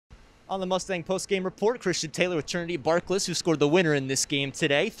On the Mustang postgame report, Christian Taylor with Trinity Barcless, who scored the winner in this game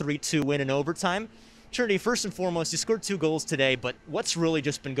today, 3-2 win in overtime. Trinity, first and foremost, you scored 2 goals today, but what's really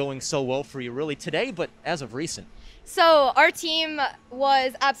just been going so well for you really today, but as of recent? So our team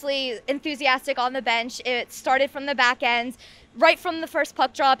was absolutely enthusiastic on the bench. It started from the back end. Right from the first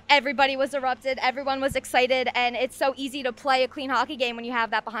puck drop, everybody was erupted, everyone was excited, and it's so easy to play a clean hockey game when you have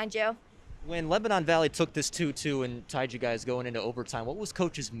that behind you. When Lebanon Valley took this 2-2 and tied you guys going into overtime, what was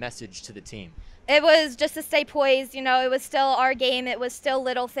Coach's message to the team? It was just to stay poised. You know, it was still our game. It was still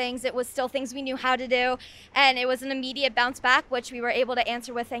little things. It was still things we knew how to do. And it was an immediate bounce back, which we were able to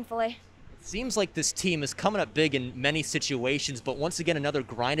answer with, thankfully. It seems like this team is coming up big in many situations, but once again, another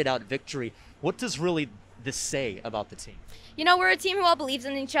grinded out victory. What does really this say about the team? You know, we're a team who all believes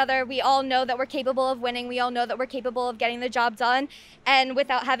in each other. We all know that we're capable of winning. We all know that we're capable of getting the job done. And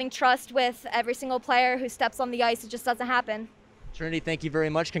without having trust with every single player who steps on the ice, it just doesn't happen. Trinity, thank you very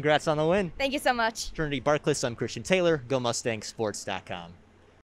much. Congrats on the win. Thank you so much. Trinity Barcless, I'm Christian Taylor. GoMustangSports.com.